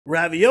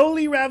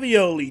Ravioli,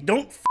 ravioli,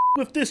 don't f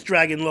with this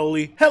dragon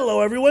loli. Hello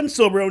everyone,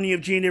 Soberoni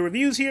of G&A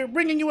Reviews here,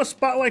 bringing you a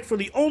spotlight for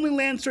the only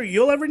Lancer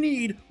you'll ever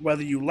need,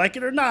 whether you like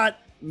it or not,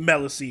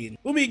 Melusine.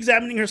 We'll be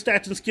examining her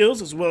stats and skills,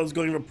 as well as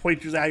going over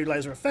pointers that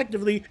utilize her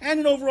effectively,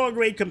 and an overall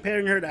grade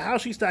comparing her to how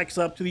she stacks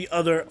up to the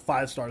other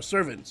 5-star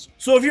servants.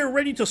 So if you're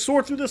ready to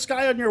soar through the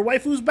sky on your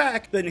waifu's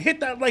back, then hit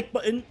that like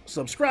button,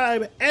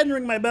 subscribe, and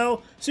ring my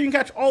bell so you can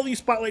catch all these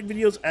spotlight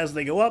videos as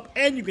they go up,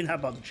 and you can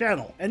help out the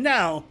channel. And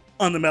now,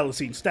 on the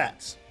Melusine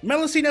stats.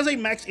 Melusine has a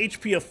max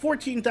HP of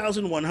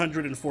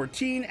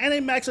 14,114 and a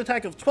max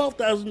attack of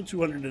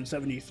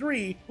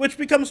 12,273, which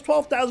becomes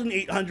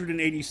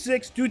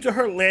 12,886 due to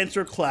her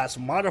Lancer class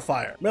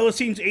modifier.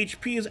 Melusine's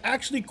HP is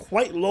actually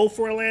quite low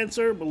for a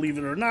Lancer, believe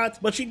it or not,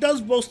 but she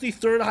does boast the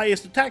third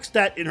highest attack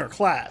stat in her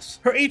class.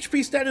 Her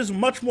HP stat is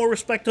much more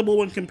respectable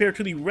when compared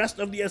to the rest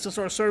of the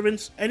SSR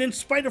servants, and in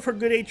spite of her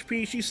good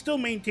HP, she still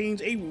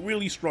maintains a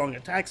really strong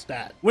attack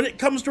stat. When it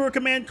comes to her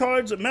command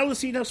cards,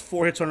 Melusine has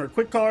 4 hits on her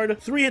quick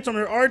card, 3 hits on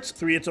her arts,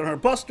 3 hits on her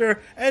buster,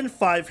 and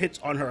 5 hits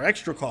on her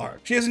extra card.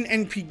 She has an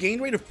NP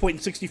gain rate of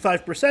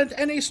 0.65%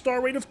 and a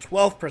star rate of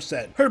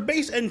 12%. Her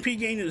base NP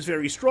gain is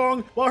very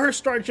strong, while her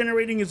star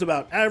generating is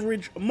about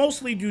average,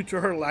 mostly due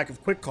to her lack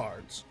of quick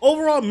cards.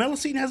 Overall,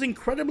 Melusine has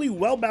incredibly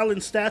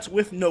well-balanced stats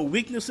with no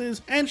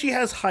weaknesses, and she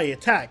has high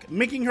attack,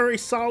 making her a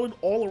solid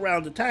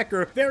all-around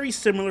attacker very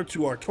similar to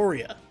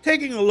Artoria.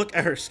 Taking a look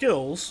at her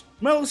skills,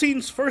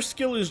 Melusine's first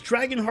skill is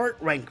Dragonheart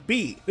rank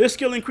B. This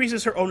skill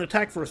increases her own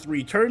attack for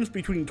 3 turns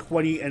between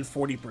 20 and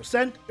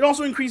 40%. It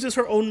also increases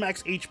her own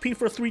max HP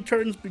for 3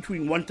 turns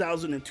between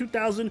 1000 and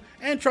 2000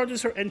 and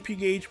charges her NP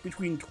gauge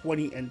between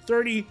 20 and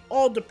 30,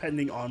 all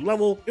depending on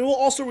level. It will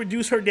also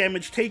reduce her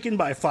damage taken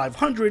by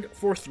 500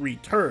 for 3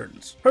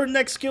 turns. Her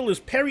next skill is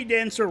Parry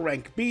Dancer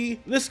rank B.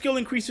 This skill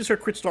increases her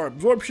crit star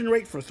absorption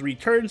rate for 3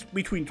 turns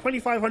between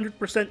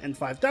 2500% and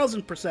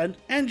 5000%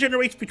 and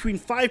generates between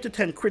 5 to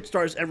 10 crit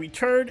stars every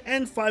turn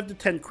and 5 to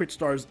 10 crit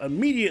stars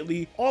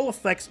immediately, all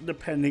effects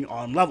depending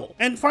on level.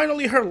 And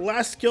finally, her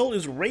last skill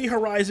is Ray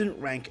Horizon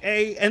rank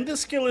A, and this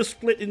skill is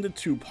split into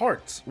 2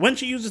 parts. When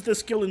she uses this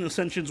skill in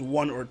Ascensions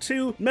 1 or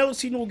 2,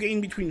 Melusine will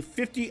gain between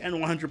 50 and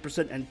 100%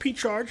 NP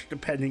charge,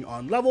 depending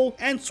on level,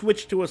 and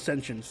switch to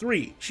Ascension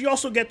 3. She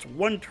also gets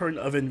 1 turn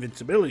of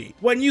invincibility.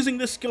 When using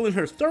this skill in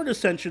her 3rd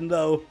Ascension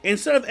though,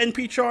 instead of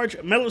NP charge,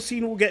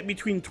 Melusine will get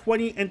between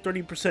 20 and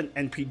 30%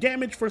 NP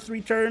damage for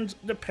 3 turns,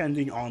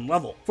 depending on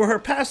level. For her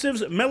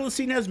passives,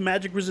 Melusine has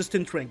Magic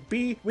Resistance rank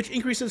B, which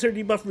increases her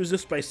debuff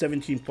resist by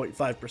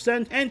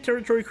 17.5%, and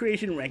Territory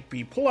Creation rank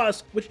B+,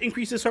 which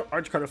increases her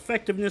Arch card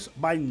effectiveness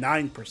by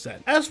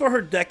 9%. As for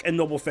her deck and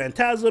Noble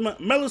Phantasm,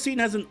 Melusine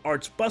has an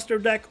Arts Buster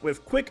deck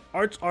with Quick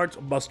Arts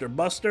Buster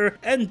Buster,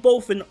 and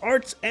both an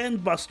Arts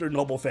and Buster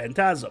Noble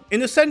Phantasm.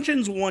 In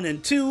Ascensions 1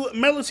 and 2,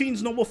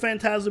 Melusine's Noble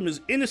Phantasm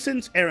is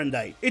Innocence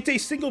Erendite. It's a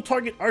single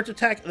target Arts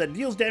attack that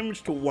deals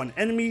damage to 1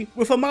 enemy,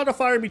 with a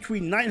modifier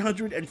between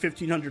 900 and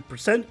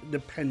 1500%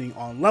 depending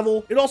on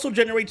level. It also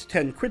generates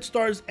 10 crit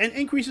stars and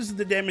increases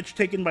the damage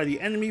taken by the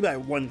enemy by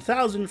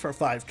 1000 for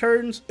 5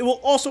 turns. It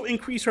will also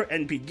increase her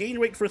NP gain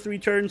rate for 3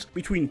 turns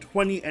between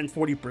 20 and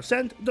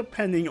 40%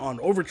 depending on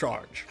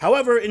overcharge.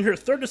 However, in her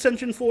 3rd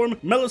Ascension form,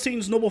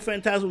 Melusine's Noble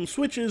Phantasm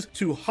switches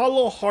to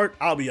Hollow Heart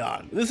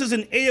Albion. This is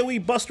an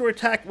AoE buster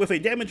attack with a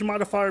damage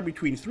modifier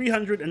between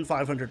 300 and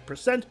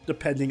 500%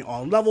 depending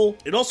on level.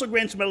 It also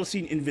grants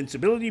Melusine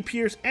Invincibility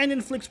Pierce and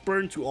inflicts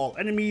burn to all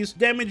enemies,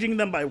 damaging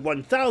them by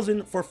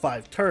 1000 for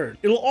 5 turns.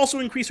 It will also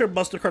increase her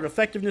Buster card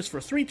effectiveness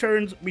for 3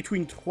 turns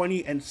between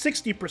 20 and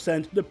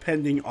 60%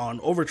 depending on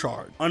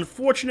overcharge.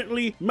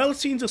 Unfortunately,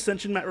 Melusine's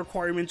Ascension mat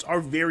requirements are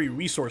very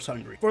resource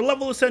hungry. For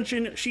level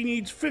Ascension, she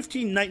needs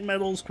 15 Night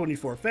Medals,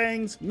 24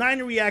 Fangs,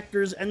 9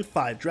 Reactors, and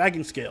 5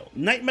 Dragon Scale.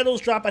 Night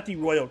Medals drop at the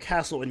Royal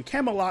Castle in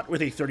Camelot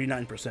with a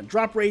 39%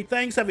 drop rate.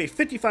 Fangs have a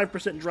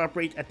 55% drop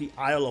rate at the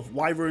Isle of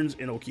Wyverns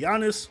in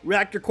Okeanos.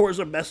 Reactor cores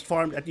are best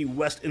farmed at the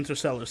West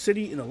Interstellar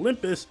City in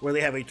Olympus, where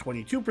they have a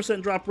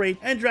 22% drop rate,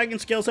 and Dragon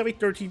Scales have a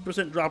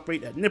 13% drop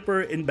rate at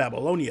Nipper in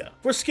Babylonia.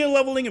 For skill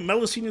leveling,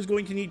 Melusine is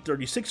going to need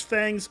 36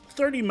 Fangs,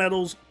 30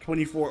 Metals,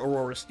 24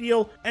 Aurora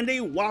Steel, and a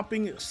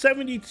whopping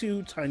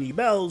 72 Tiny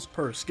Bells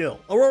per skill.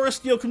 Aurora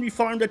Steel can be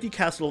farmed at the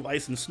Castle of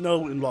Ice and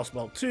Snow in Lost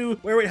Belt 2,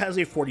 where it has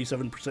a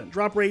 47%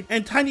 drop rate,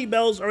 and Tiny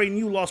Bells are a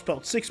new Lost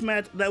Belt 6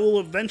 mat that will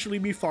eventually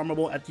be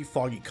farmable at the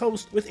Foggy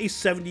Coast with a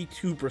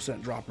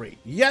 72% drop rate.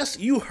 Yes,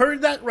 you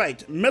heard that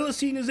right.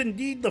 Melusine is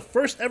indeed the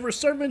first ever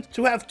servant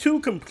to have 2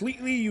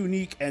 completely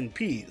unique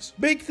NPs.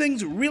 Big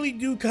things really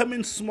do come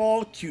in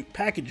small, cute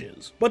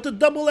packages. But the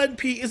double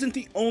NP isn't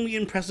the only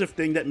impressive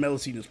thing that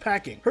Melusine is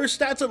packing. Her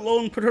stats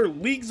alone put her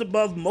leagues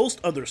above most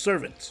other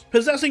servants.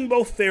 Possessing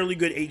both fairly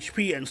good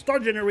HP and star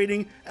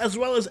generating, as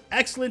well as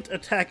excellent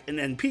attack and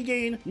NP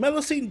gain,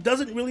 Melusine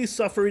doesn't really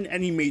suffer in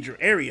any major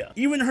area.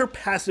 Even her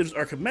passives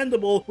are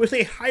commendable, with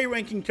a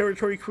high-ranking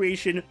territory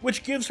creation,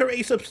 which gives her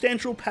a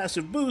substantial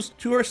passive boost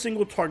to her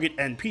single target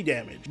NP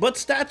damage. But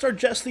stats are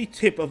just the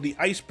tip of the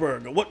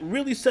iceberg. What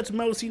really sets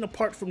Melusine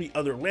apart from the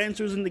other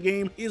Lancers in the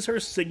game is her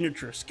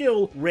signature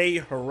skill, Ray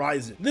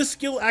Horizon. This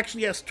skill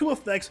actually has 2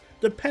 effects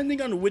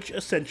depending on which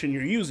Ascension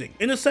you're using.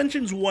 In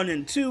Ascensions 1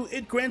 and 2,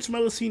 it grants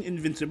Melusine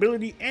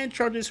invincibility and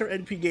charges her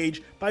NP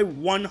gauge by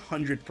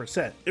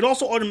 100%. It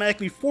also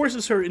automatically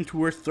forces her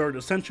into her third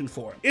Ascension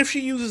form. If she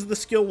uses the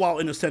skill while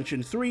in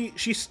Ascension 3,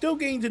 she still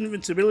gains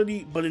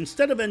invincibility, but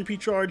instead of NP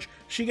charge,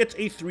 she gets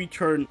a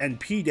 3-turn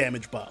NP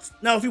damage buff.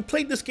 Now, if you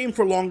played this game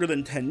for longer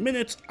than 10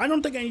 minutes, I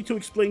don't think I need to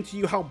explain to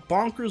you how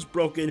bonkers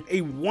broken a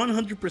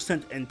 100%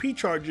 NP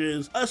charge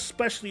is,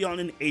 especially on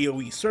an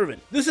AoE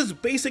servant. This is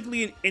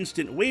basically an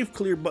instant wave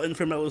clear button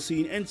for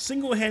Melusine and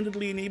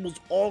single-handedly enables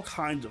all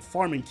kinds of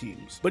farming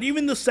teams. But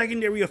even the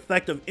secondary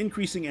effect of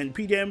increasing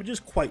NP damage is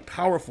quite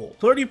powerful.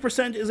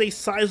 30% is a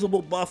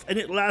sizable buff and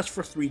it lasts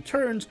for 3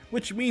 turns,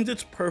 which means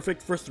it's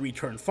perfect for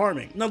 3-turn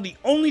farming. Now, the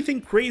only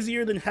thing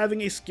crazier than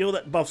having a skill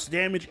that buffs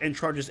damage and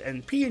charges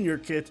NP in your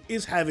kit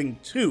is having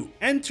 2.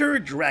 Enter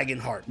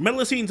Dragonheart,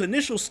 Melusine's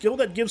initial skill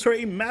that gives her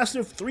a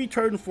massive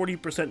 3-turn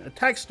 40%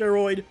 attack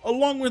steroid,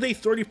 along with a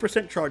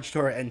 30% charge to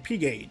her NP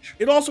gauge.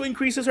 It also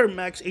increases her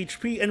max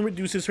HP and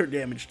reduces her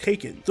damage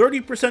taken.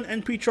 30%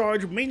 NP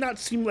charge may not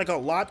seem like a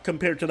lot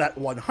compared to that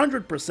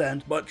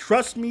 100%, but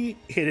trust me,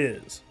 it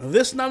is.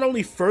 This not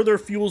only further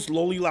fuels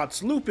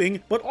Lolilot's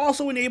looping, but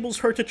also enables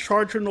her to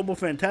charge her Noble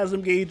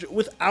Phantasm gauge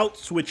without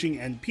switching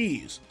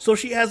NPs, so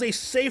she has a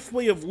safe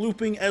way of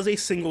looping as a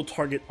single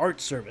target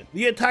art servant.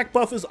 The attack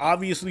buff is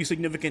obviously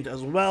significant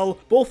as well,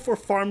 both for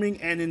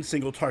farming and in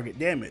single target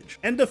damage.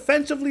 And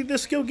defensively,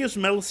 this skill gives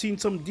Melusine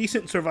some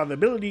decent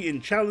survivability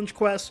in challenge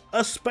quests,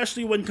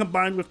 especially when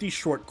combined with the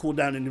short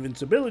cooldown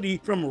invincibility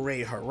from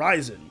Ray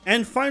Horizon.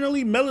 And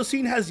finally,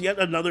 Melusine has yet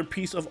another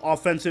piece of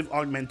offensive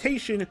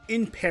augmentation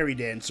in Parry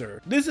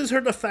Dancer. This is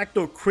her de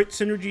facto crit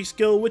synergy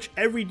skill, which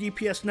every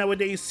DPS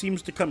nowadays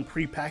seems to come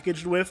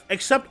pre-packaged with,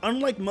 except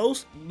unlike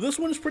most, this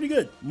one is pretty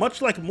good.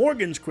 Much like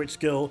Morgan's crit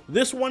skill,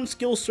 this one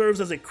skill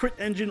serves as a crit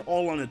engine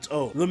all on its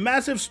own. The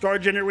massive star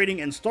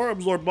generating and star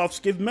absorb buffs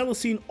give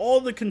Melusine all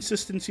the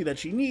consistency that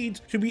she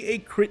needs to be a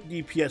crit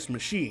DPS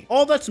machine.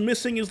 All that's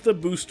missing is the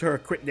boost to her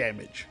crit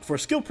damage. For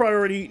skill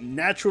priority,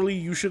 naturally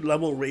you should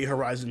level Ray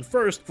Horizon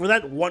first for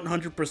that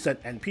 100%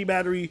 NP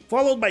battery,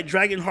 followed by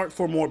Dragonheart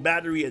for more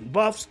battery and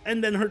buffs,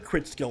 and then her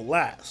crit skill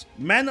last.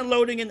 Mana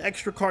loading and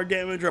extra card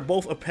damage are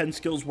both append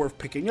skills worth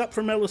picking up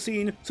for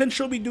Melusine, since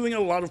she'll be doing a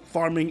lot of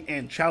farming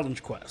and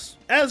challenge quests.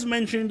 As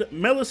mentioned,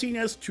 Melusine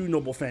has 2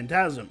 Noble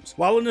Phantasms.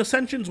 While in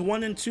Ascensions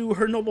 1 and 2,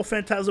 her Noble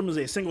Phantasm is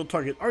a single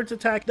target arts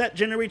attack that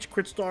generates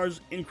crit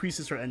stars,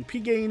 increases her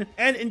NP gain,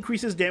 and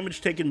increases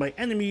damage taken by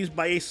enemies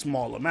by a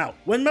small amount.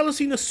 When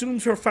Melusine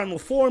assumes her final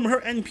form,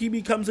 her NP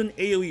becomes an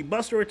AoE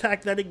buster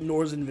attack that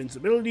ignores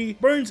invincibility,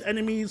 burns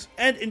enemies,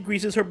 and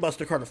increases her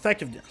buster card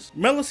effectiveness.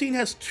 Melusine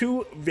has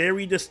 2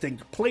 very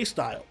distinct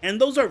playstyles, and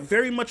those are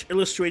very much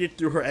illustrated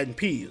through her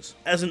NPs.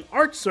 As an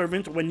art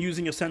servant, when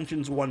using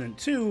Ascensions 1 and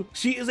 2,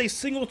 she is a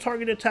single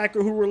target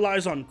attacker who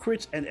relies on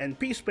crits and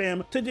NP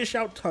spam to dish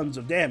out tons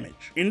of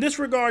damage. In this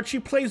regard, she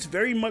plays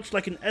very much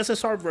like an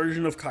SSR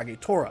version of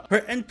Kagetora.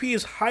 Her NP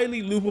is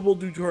highly loopable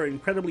due to her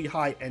incredibly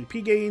high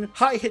NP gain,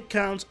 high hit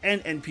counts,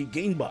 and NP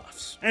gain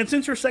buffs. And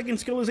since her second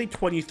skill is a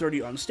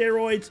 20-30 on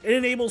steroids, it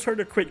enables her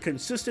to crit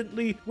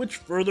consistently, which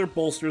further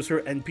bolsters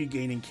her NP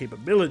gaining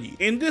capability.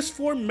 In this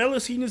form,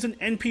 Melusine is an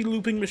NP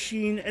looping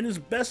machine and is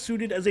best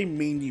suited as a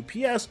main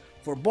DPS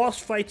for boss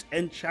fights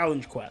and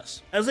challenge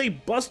quests. As a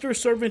buster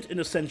servant in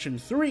Ascension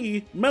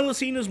 3,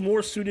 Melusine is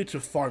more suited to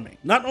farming.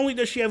 Not only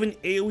does she have an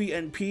AoE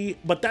NP,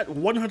 but that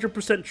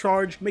 100%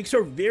 charge makes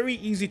her very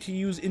easy to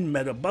use in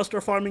meta buster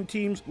farming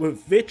teams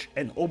with Vich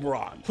and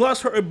Oberon.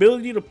 Plus, her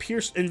ability to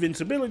pierce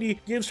invincibility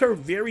gives her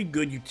very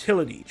good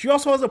utility. She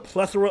also has a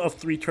plethora of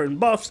 3-turn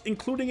buffs,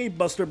 including a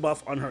buster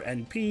buff on her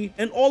NP,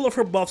 and all of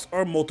her buffs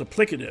are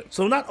multiplicative.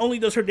 So not only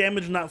does her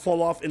damage not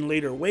fall off in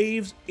later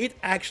waves, it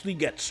actually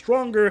gets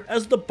stronger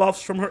as the buffs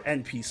from her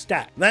NP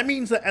stack. That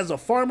means that as a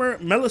farmer,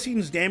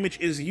 Melusine's damage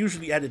is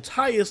usually at its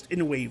highest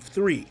in wave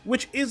 3,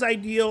 which is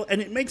ideal,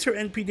 and it makes her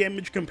NP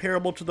damage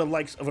comparable to the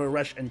likes of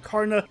Aresh and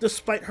Karna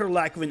despite her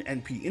lack of an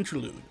NP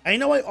interlude. I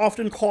know I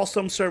often call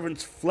some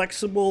servants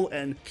flexible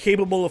and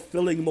capable of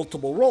filling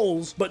multiple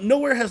roles, but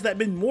nowhere has that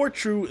been more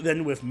true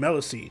than with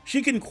Melusine.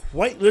 She can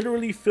quite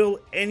literally fill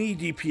any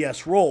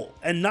DPS role,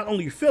 and not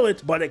only fill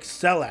it, but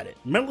excel at it.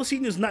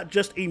 Melusine is not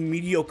just a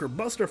mediocre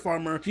buster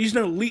farmer, she's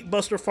an elite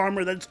buster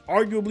farmer that's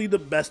arguably the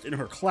best in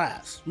her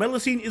class.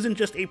 Melusine isn't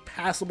just a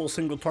passable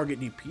single target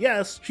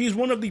DPS, she's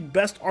one of the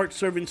best art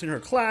servants in her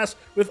class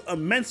with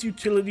immense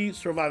utility,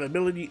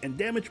 survivability, and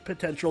damage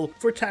potential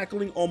for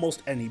tackling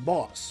almost any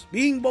boss.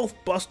 Being both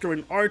buster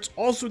and arts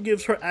also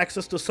gives her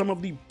access to some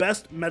of the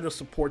best meta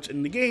supports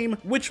in the game,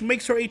 which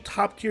makes her a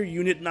top tier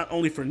unit not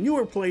only for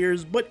newer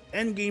players, but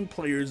endgame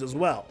players as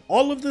well.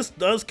 All of this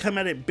does come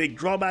at a big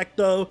drawback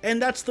though,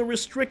 and that's the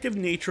restrictive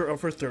nature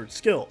of her third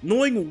skill.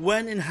 Knowing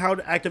when and how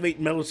to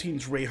activate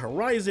Melusine's Ray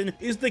Horizon Poison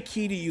is the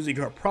key to using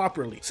her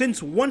properly,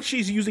 since once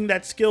she's using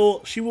that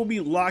skill, she will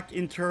be locked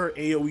into her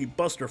AoE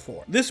buster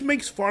form. This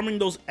makes farming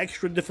those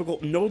extra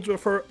difficult nodes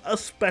with her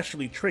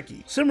especially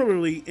tricky.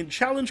 Similarly, in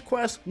challenge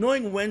quests,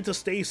 knowing when to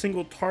stay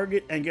single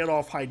target and get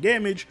off high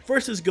damage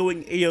versus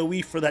going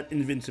AoE for that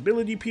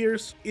invincibility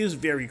pierce is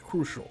very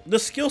crucial. The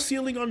skill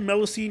ceiling on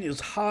Melusine is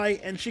high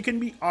and she can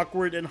be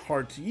awkward and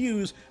hard to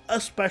use,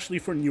 especially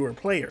for newer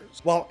players,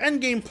 while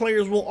endgame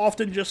players will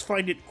often just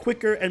find it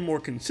quicker and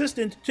more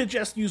consistent to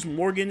just use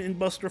Morgan in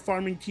buster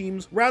farming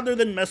teams rather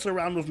than mess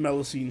around with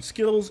Melusine's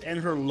skills and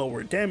her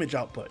lower damage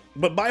output.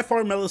 But by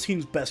far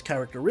Melusine's best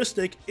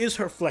characteristic is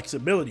her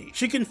flexibility.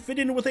 She can fit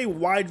in with a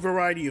wide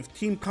variety of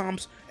team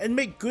comps and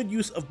make good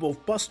use of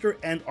both buster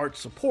and arch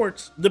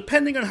supports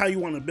depending on how you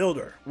want to build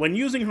her. When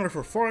using her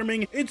for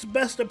farming, it's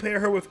best to pair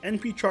her with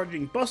NP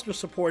charging buster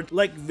support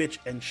like Vich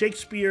and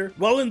Shakespeare,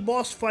 while in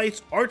boss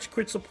fights, arch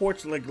crit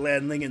supports like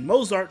Landling and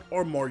Mozart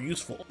are more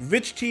useful.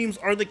 Vich teams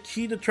are the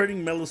key to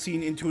turning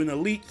Melusine into an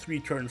elite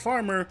 3-turn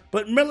farmer,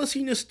 but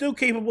Melusine is still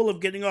capable of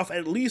getting off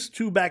at least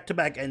 2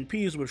 back-to-back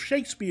NPs with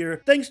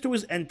Shakespeare thanks to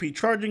his NP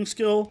charging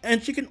skill,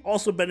 and she can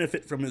also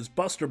benefit from his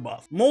buster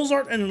buff.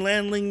 Mozart and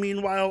Landling,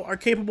 meanwhile, are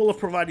capable of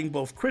providing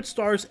both crit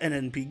stars and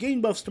NP gain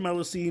buffs to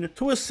Melusine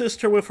to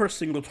assist her with her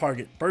single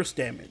target burst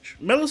damage.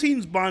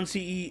 Melusine's Bond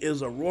CE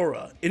is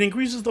Aurora. It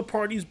increases the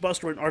party's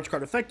buster and arch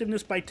card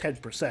effectiveness by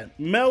 10%.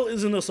 Mel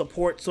isn't a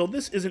support, so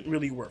this isn't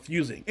really worth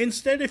using.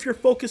 Instead, if you're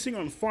focusing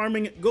on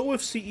farming, go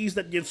with CEs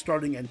that give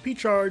starting NP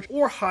charge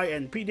or high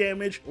NP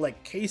damage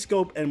like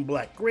K-Scope and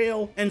Black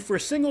Grail, and for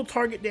single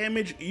target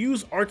damage,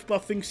 use arch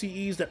buffing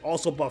CEs that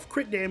also buff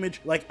crit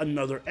damage like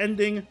Another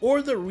Ending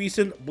or the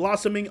recent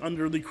Blossoming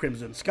Under the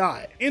Crimson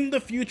Sky. In the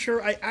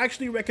future, I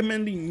actually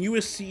recommend the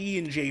newest CE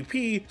in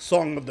JP,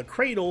 Song of the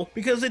Cradle,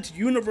 because it's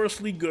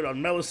universally good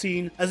on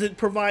Melusine, as it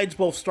provides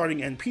both starting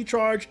NP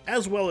charge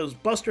as well as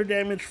buster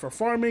damage for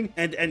farming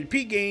and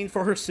NP gain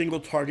for her single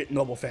target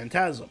Noble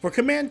Phantasm. For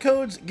command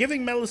codes,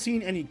 giving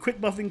Melusine any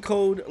crit buffing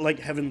code like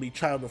Heavenly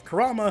Child of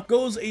Karama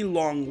goes a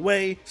long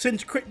way,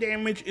 since crit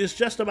damage is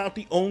just about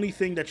the only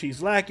thing that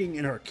she's lacking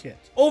in her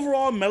kit.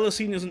 Overall,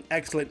 Melusine is an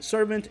excellent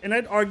servant, and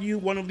I'd argue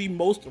one of the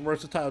most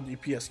versatile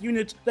DPS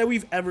units that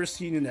we've ever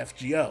seen in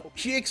FGO.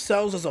 She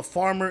excels as a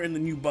farmer in the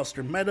new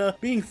buster meta,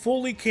 being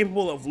fully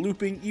capable of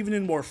looping even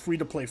in more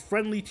free-to-play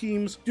friendly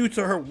teams due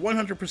to her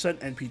 100%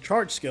 NP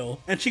charge skill,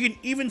 and she can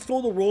even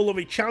fill the role of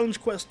a challenge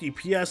quest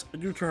DPS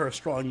due to her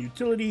strong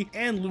utility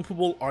and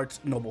loopable arts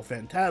Noble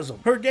Phantasm.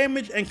 Her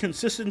damage and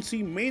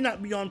consistency may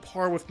not be on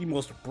par with the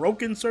most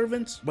broken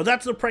servants, but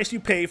that's the price you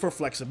pay for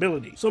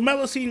flexibility, so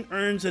Melusine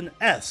earns an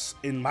S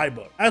in my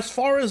book. As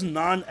far as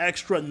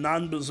non-extra,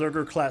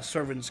 non-berserker class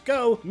servants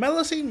go,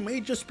 Melusine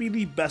may just be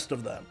the best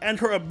of them, and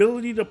her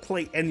ability to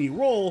play any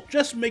role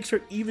just makes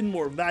her even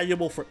more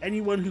valuable for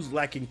anyone who's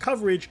lacking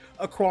coverage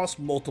across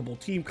multiple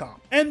team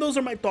comp. And those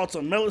are my thoughts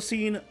on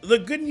Melusine. The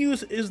good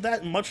news is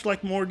that much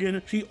like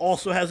Morgan, she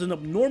also has an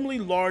abnormally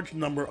large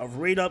number of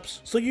rate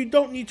ups, so you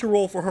don't need to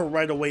roll for her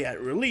right away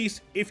at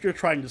release if you're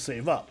trying to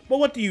save up. But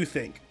what do you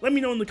think? Let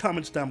me know in the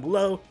comments down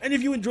below, and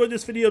if you enjoyed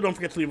this video, don't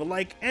forget to leave a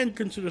like and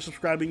consider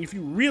subscribing if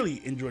you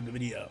really enjoyed the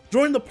video.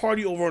 Join the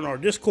party over on our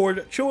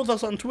Discord, chill with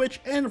us on Twitch,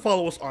 and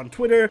follow us on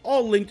Twitter,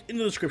 all linked in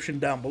the description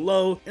down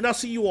below, and I'll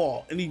see you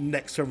all in the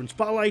next Servant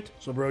Spotlight.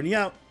 So Brony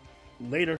out. Later.